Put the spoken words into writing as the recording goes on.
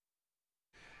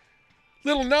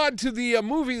Little nod to the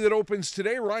movie that opens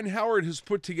today. Ron Howard has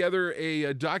put together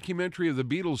a documentary of the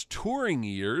Beatles' touring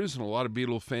years, and a lot of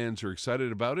Beatle fans are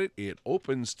excited about it. It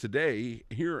opens today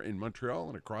here in Montreal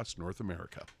and across North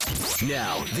America.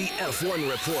 Now, the F1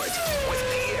 Report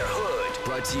with Pierre Hood.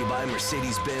 Brought to you by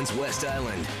Mercedes-Benz West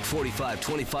Island,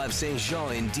 4525 Saint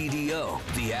Jean in DDO,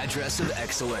 the address of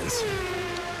excellence.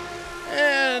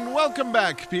 And welcome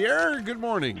back, Pierre. Good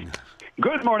morning.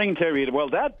 Good morning, Terry. Well,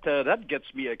 that gets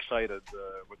me excited,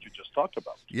 what you just talked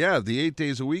about. Yeah, the 8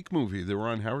 Days a Week movie, the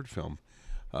Ron Howard film,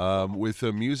 with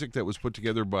music that was put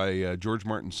together by George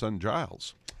Martin's son,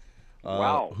 Giles.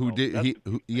 Wow. He did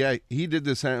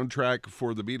the soundtrack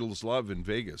for The Beatles' Love in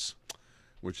Vegas,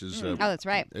 which is that's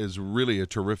right. is really a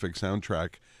terrific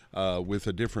soundtrack with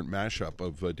a different mashup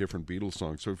of different Beatles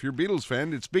songs. So if you're a Beatles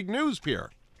fan, it's big news,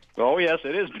 Pierre. Oh, yes,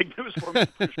 it is big news for me,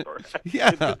 for sure.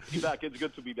 Yeah. It's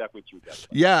good to be back with you guys.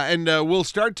 Yeah, and we'll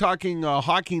start talking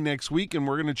hockey next week, and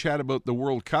we're going to chat about the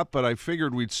World Cup, but I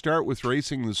figured we'd start with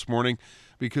racing this morning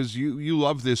because you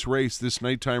love this race. This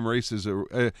nighttime race is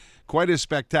quite a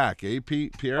spectacle, eh,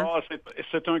 Pierre? Oh,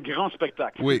 c'est un grand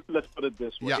spectacle. Oui. Let's put it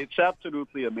this way. Yeah. It's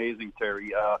absolutely amazing,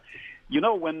 Terry.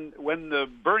 When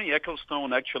Bernie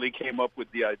Ecclestone actually came up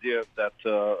with the idea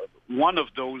that one of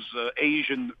those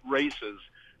Asian races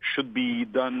should be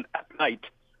done at night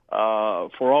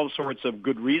for all sorts of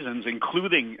good reasons,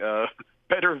 including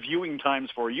better viewing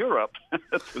times for Europe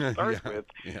to start with.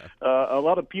 Yeah. A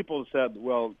lot of people said,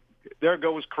 well, there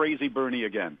goes crazy Bernie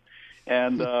again.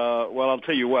 And, well, I'll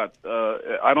tell you what,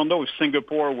 I don't know if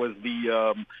Singapore was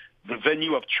the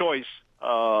venue of choice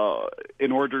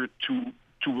in order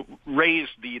to raise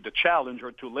the challenge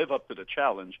or to live up to the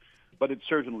challenge, but it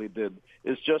certainly did.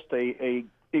 It's just a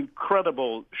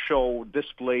incredible show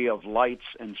display of lights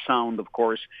and sound, of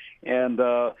course, and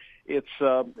it's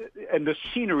and the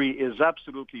scenery is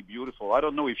absolutely beautiful. I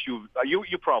don't know if you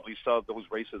probably saw those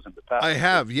races in the past. I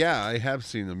have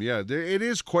seen them. Yeah, it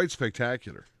is quite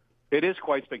spectacular. It is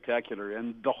quite spectacular,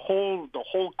 and the whole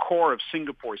core of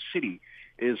Singapore City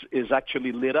is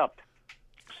actually lit up.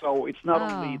 So it's not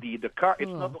only the car.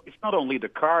 It's not only the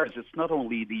cars. It's not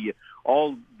only the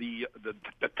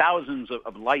thousands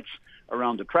of lights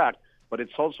around the track, but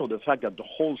it's also the fact that the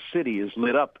whole city is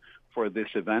lit up for this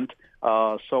event.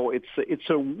 So it's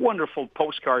a wonderful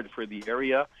postcard for the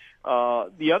area.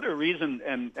 The other reason,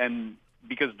 and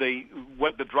because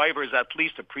what the drivers at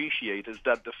least appreciate is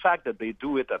that the fact that they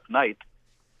do it at night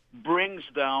brings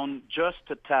down just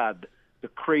a tad the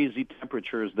crazy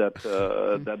temperatures that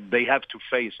that they have to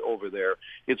face over there.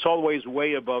 It's always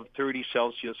way above 30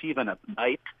 Celsius, even at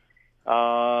night.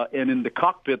 And in the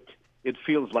cockpit, it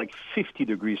feels like 50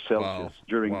 degrees Celsius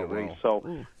during the race.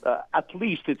 So at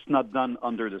least it's not done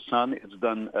under the sun. It's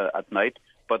done at night.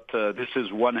 But this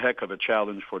is one heck of a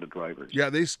challenge for the drivers. Yeah,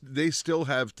 they still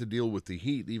have to deal with the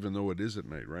heat, even though it is at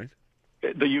night, right?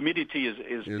 The humidity is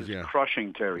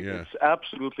crushing, Terry. Yeah. It's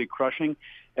absolutely crushing.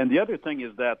 And the other thing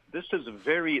is that this is a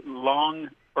very long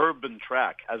urban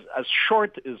track. As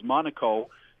short as Monaco,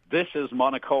 this is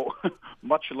Monaco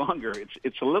much longer.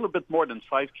 It's a little bit more than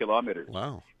 5 kilometers.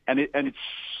 Wow. And it's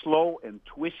slow and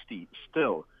twisty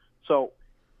still. So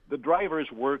the drivers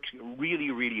work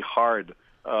really, really hard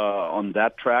on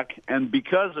that track. And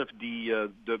because of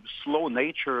the slow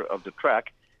nature of the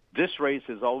track, this race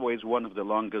is always one of the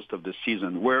longest of the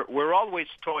season. We're always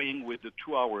toying with the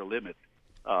 2-hour limit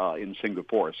in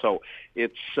Singapore. So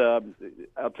it's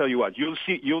I'll tell you what, you'll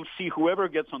see whoever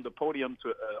gets on the podium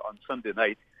on Sunday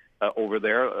night over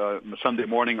there, Sunday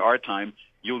morning our time.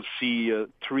 You'll see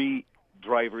 3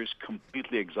 drivers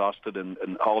completely exhausted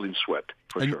and all in sweat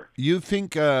for sure. You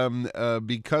think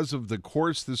because of the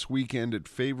course this weekend, it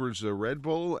favors Red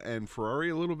Bull and Ferrari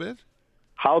a little bit?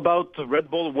 How about the Red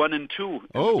Bull 1 and 2 in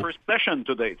the first session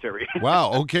today, Terry?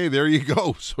 Wow. Okay, there you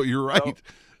go. So you're right.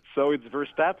 So it's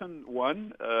Verstappen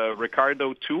 1,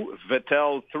 Ricciardo 2,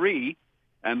 Vettel 3,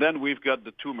 and then we've got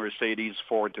the 2 Mercedes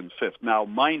 4th and 5th. Now,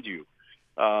 mind you,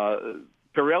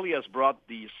 Pirelli has brought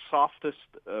the softest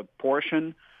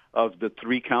portion of the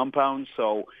 3 compounds.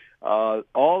 So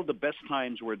all the best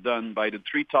times were done by the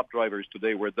 3 top drivers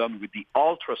today were done with the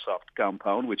ultra soft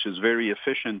compound, which is very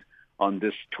efficient on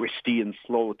this twisty and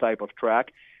slow type of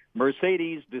track.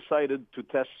 Mercedes decided to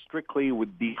test strictly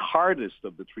with the hardest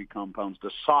of the 3 compounds, the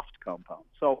soft compound.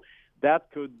 So that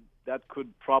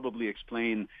could probably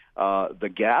explain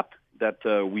the gap that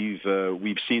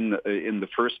we've seen in the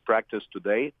first practice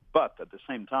today. But at the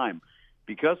same time,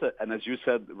 because, and as you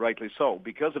said rightly so,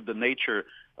 because of the nature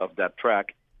of that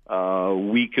track,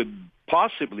 we could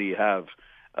possibly have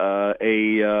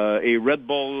a Red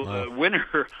Bull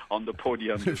winner on the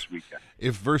podium this weekend.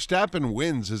 If Verstappen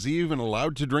wins, is he even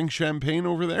allowed to drink champagne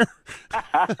over there?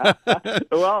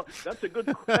 Well, that's a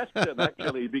good question,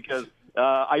 actually, because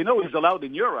I know he's allowed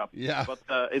in Europe, but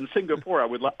in Singapore,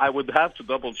 I would have to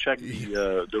double check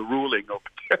the ruling over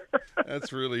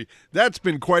there. That's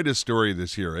been quite a story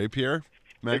this year, eh, Pierre?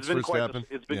 Max Verstappen.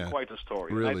 It's been quite a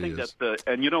story. Really and I think is. that,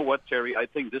 and you know what, Terry? I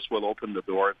think this will open the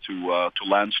door to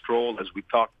Lance Stroll, as we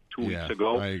talked 2 weeks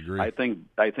ago. I agree. I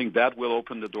think that will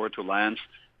open the door to Lance.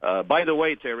 By the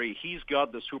way, Terry, he's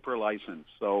got the super license,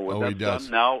 so that's done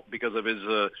now because of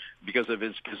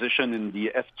his position in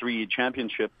the F3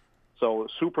 championship. So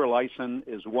super license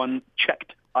is one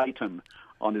checked item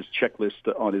on his checklist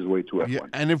on his way to F1. Yeah,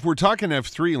 and if we're talking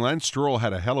F3, Lance Stroll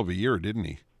had a hell of a year, didn't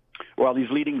he? Well, he's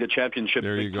leading the championship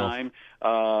big time,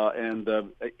 and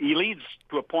he leads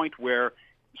to a point where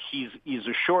he's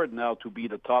assured now to be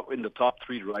in the top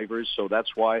three drivers. So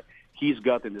that's why he's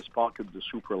got in his pocket the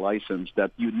super license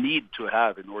that you need to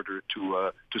have in order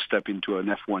to step into an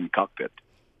F1 cockpit.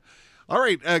 All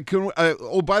right.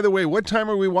 By the way, what time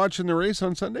are we watching the race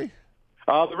on Sunday?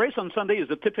 The race on Sunday is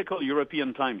the typical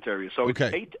European time, Terry. So it's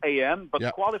 8 a.m.,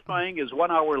 but qualifying is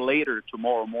 1 hour later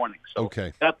tomorrow morning. So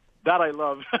that I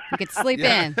love. You could sleep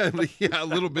in. Yeah, a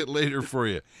little bit later for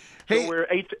you. Hey, so we're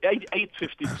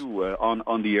 8:52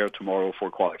 on the air tomorrow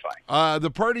for qualifying. The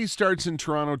party starts in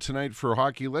Toronto tonight for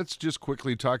hockey. Let's just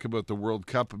quickly talk about the World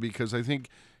Cup, because I think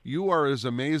you are as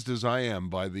amazed as I am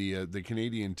by the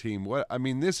Canadian team.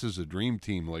 This is a dream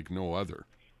team like no other.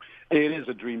 It is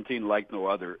a dream team like no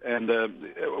other. And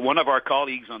one of our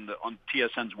colleagues on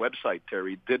TSN's website,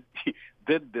 Terry, they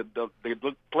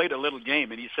played a little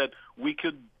game, and he said we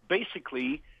could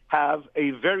basically have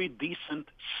a very decent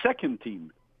second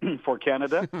team for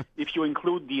Canada. If you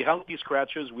include the healthy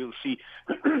scratches, we'll see.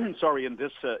 In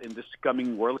this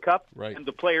coming World Cup, and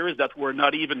the players that were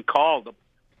not even called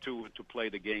to play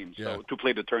the game, to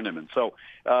play the tournament. So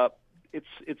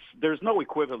there's no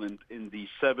equivalent in the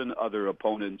 7 other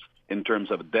opponents in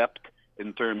terms of depth,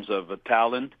 in terms of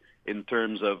talent, in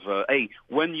terms of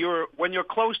when you're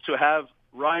close to have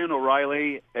Ryan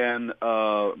O'Reilly and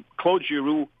Claude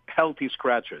Giroux healthy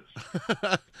scratches.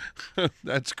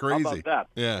 That's crazy. How about that?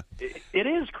 Yeah, it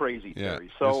is crazy,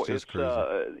 Terry. So it's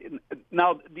crazy.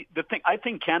 Now the thing. I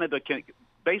think Canada can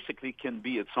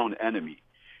be its own enemy,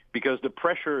 because the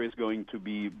pressure is going to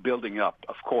be building up,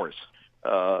 of course,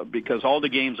 because all the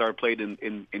games are played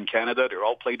in Canada. They're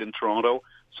all played in Toronto.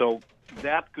 So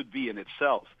that could be in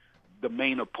itself the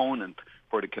main opponent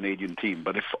for the Canadian team.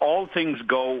 But if all things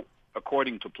go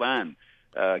according to plan,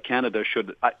 Canada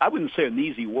should, I wouldn't say an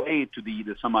easy way to the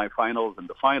semifinals and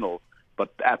the final,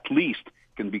 but at least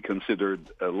can be considered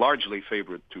largely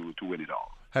favorite to win it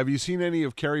all. Have you seen any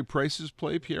of Carey Price's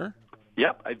play, Pierre?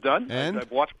 Yep, I've done. And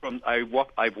I've watched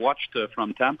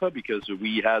from Tampa, because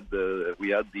we had the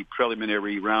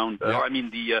preliminary round.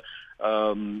 The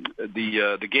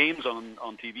games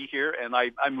on TV here, and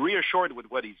I'm reassured with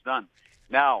what he's done.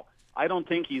 Now, I don't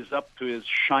think he's up to his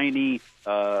shiny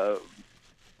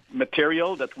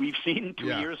material that we've seen 2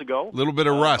 years ago. A little bit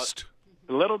of rust.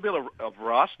 A little bit of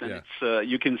rust, and it's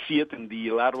you can see it in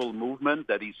the lateral movement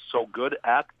that he's so good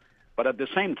at. But at the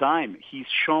same time, he's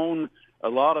shown a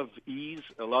lot of ease,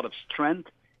 a lot of strength,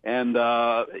 and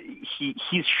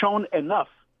he's shown enough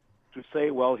to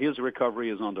say, well, his recovery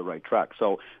is on the right track.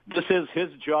 So this is his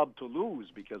job to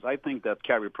lose, because I think that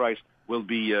Carey Price will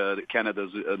be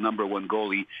Canada's number one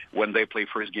goalie when they play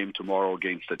first game tomorrow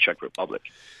against the Czech Republic.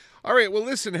 All right, well,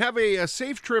 listen, have a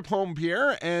safe trip home,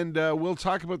 Pierre, and we'll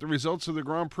talk about the results of the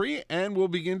Grand Prix, and we'll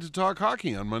begin to talk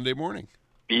hockey on Monday morning.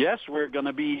 Yes, we're going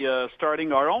to be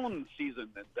starting our own season,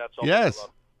 and that's all. Yes.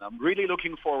 I'm really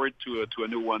looking forward to a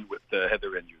new one with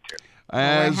Heather and you, Terry.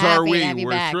 As are we.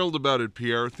 We're thrilled about it,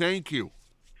 Pierre. Thank you.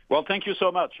 Well, thank you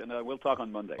so much, and we'll talk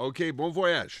on Monday. Okay, bon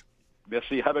voyage.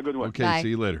 Merci. Have a good one. Okay, Bye. See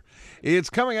you later. It's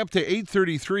coming up to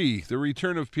 8:33, the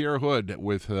return of Pierre Hood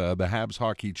with the Habs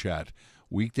Hockey Chat.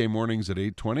 Weekday mornings at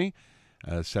 8:20.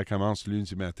 Ça commence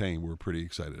lundi matin. We're pretty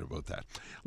excited about that.